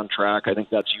back on track. I think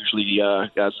that's usually as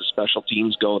the special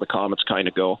teams go, the Comets kind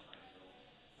of go.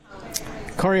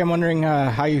 Cory, I'm wondering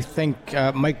how you think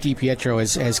Mike DiPietro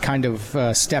has kind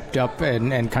of stepped up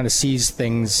and kind of sees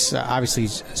things. Obviously,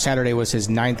 Saturday was his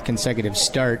 9th consecutive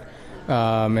start.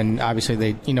 And obviously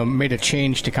they, made a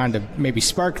change to kind of maybe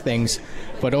spark things.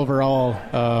 But overall,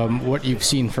 what you've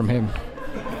seen from him?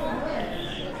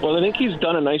 Well, I think he's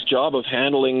done a nice job of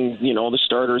handling, the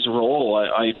starter's role.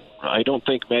 I don't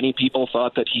think many people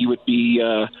thought that he would be,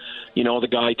 the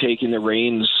guy taking the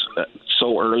reins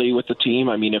so early with the team.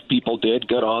 I mean, if people did,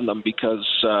 good on them because,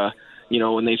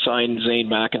 when they signed Zane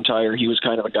McIntyre, he was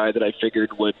kind of a guy that I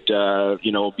figured would,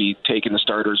 be taking the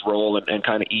starter's role and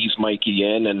kind of ease Mikey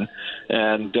in.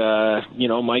 And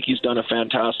Mikey's done a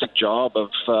fantastic job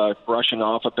of brushing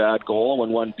off a bad goal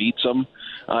when one beats him.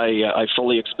 I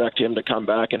fully expect him to come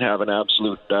back and have an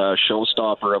absolute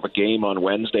showstopper of a game on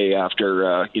Wednesday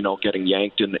after, getting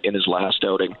yanked in his last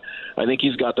outing. I think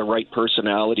he's got the right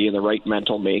personality and the right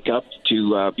mental makeup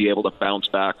to be able to bounce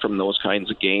back from those kinds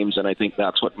of games, and I think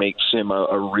that's what makes him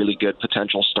a really good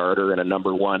potential starter and a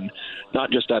number one,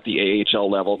 not just at the AHL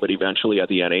level, but eventually at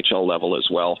the NHL level as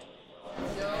well.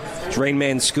 It's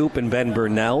Rainman Scoop and Ben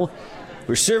Burnell.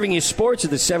 We're serving you sports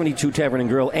at the 72 Tavern and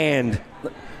Grill and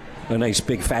a nice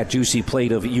big fat juicy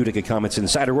plate of Utica Comets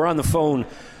Insider. We're on the phone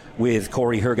with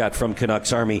Cory Hergott from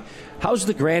CanucksArmy. How's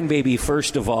the grandbaby,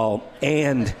 first of all?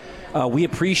 And we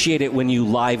appreciate it when you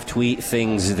live tweet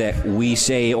things that we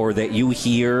say or that you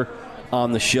hear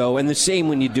on the show, and the same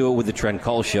when you do it with the Trent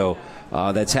Cull show.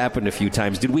 That's happened a few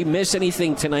times. Did we miss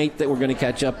anything tonight that we're going to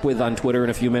catch up with on Twitter in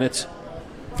a few minutes?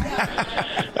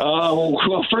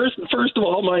 Well, first of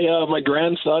all, my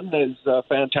grandson is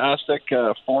fantastic.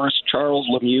 Forrest Charles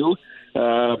Lemieux.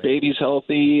 Baby's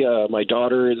healthy. My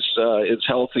daughter is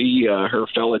healthy. Her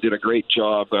fella did a great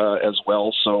job as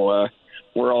well. So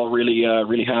we're all really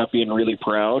happy and really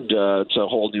proud. It's a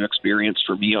whole new experience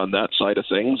for me on that side of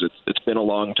things. It's been a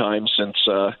long time since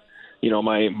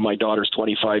my daughter's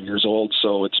 25 years old.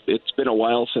 So it's been a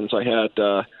while since I had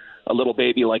a little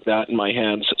baby like that in my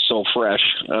hands, so fresh.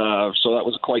 So that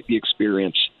was quite the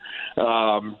experience.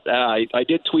 I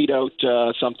did tweet out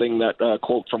something that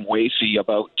quote from Wacey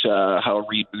about how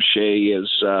Reed Boucher is,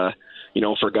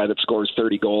 for a guy that scores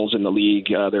 30 goals in the league,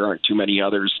 there aren't too many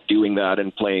others doing that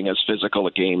and playing as physical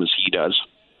a game as he does.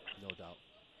 No doubt.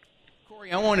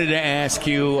 Cory, I wanted to ask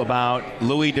you about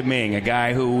Louis Domingue, a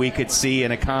guy who we could see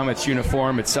in a Comets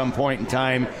uniform at some point in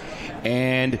time.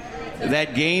 And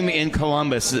that game in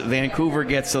Columbus, Vancouver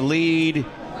gets a lead,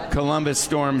 Columbus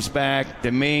storms back,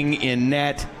 Domingue in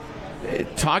net.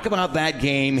 Talk about that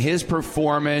game, his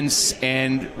performance,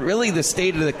 and really the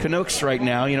state of the Canucks right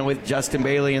now, with Justin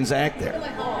Bailey and Zach there.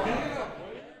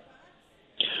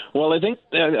 Well, I think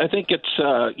it's,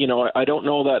 I don't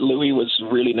know that Louis was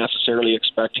really necessarily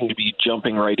expecting to be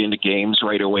jumping right into games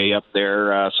right away up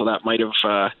there. So that might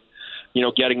have,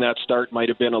 getting that start might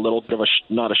have been a little bit of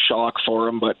not a shock for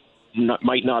him, but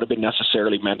might not have been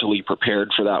necessarily mentally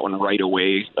prepared for that one right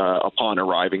away upon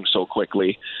arriving so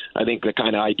quickly. I think the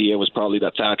kind of idea was probably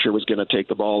that Thatcher was going to take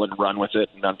the ball and run with it,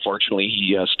 and unfortunately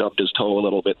he stubbed his toe a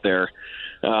little bit there.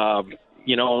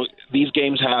 These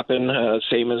games happen,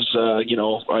 same as,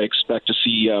 I expect to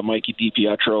see Mikey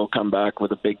DiPietro come back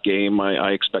with a big game.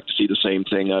 I expect to see the same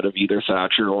thing out of either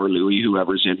Thatcher or Louis,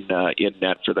 whoever's in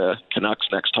net for the Canucks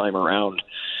next time around.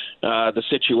 The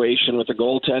situation with the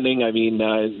goaltending, I mean,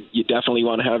 you definitely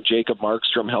want to have Jacob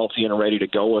Markstrom healthy and ready to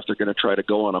go if they're going to try to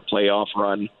go on a playoff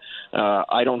run.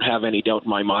 I don't have any doubt in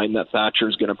my mind that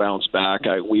Thatcher's going to bounce back.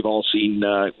 We've seen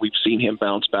him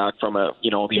bounce back from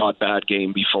the odd bad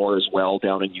game before as well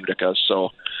down in Utica. So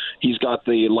he's got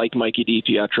like Mikey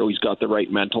DiPietro, he's got the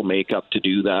right mental makeup to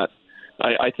do that.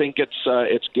 I think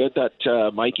it's good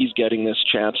that Mikey's getting this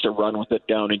chance to run with it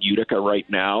down in Utica right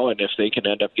now, and if they can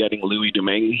end up getting Louis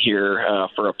Domingue here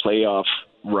for a playoff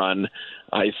run,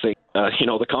 I think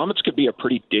the Comets could be a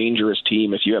pretty dangerous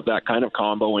team if you have that kind of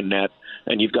combo in net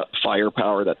and you've got the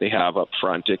firepower that they have up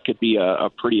front. It could be a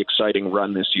pretty exciting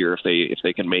run this year if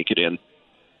they can make it in.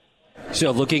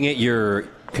 So looking at your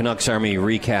Canucks Army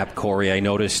recap, Cory, I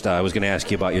noticed I was going to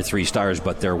ask you about your 3 stars,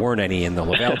 but there weren't any in the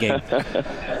Laval game.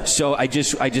 So I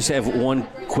just have one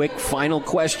quick final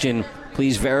question.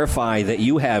 Please verify that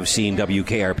you have seen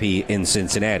WKRP in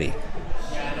Cincinnati.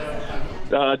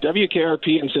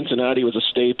 WKRP in Cincinnati was a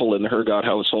staple in the Hergott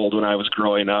household when I was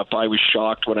growing up. I was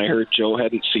shocked when I heard Joe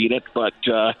hadn't seen it, but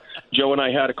Joe and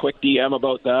I had a quick DM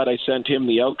about that. I sent him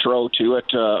the outro to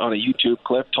it on a YouTube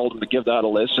clip, told him to give that a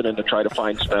listen and to try to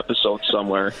find some episodes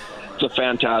somewhere. It's a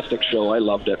fantastic show. I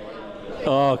loved it.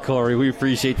 Oh, Cory, we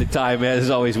appreciate the time. As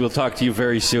always, we'll talk to you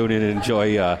very soon and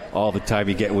enjoy all the time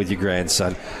you get with your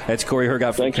grandson. That's Cory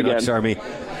Hergott from Canucks Army.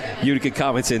 Utica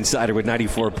Comets Insider with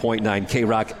 94.9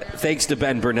 K-Rock. Thanks to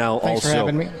Ben Burnell Thanks for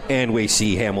having me. And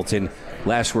Wacey Hamilton.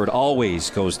 Last word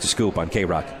always goes to Scoop on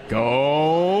K-Rock.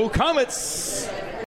 Go Comets!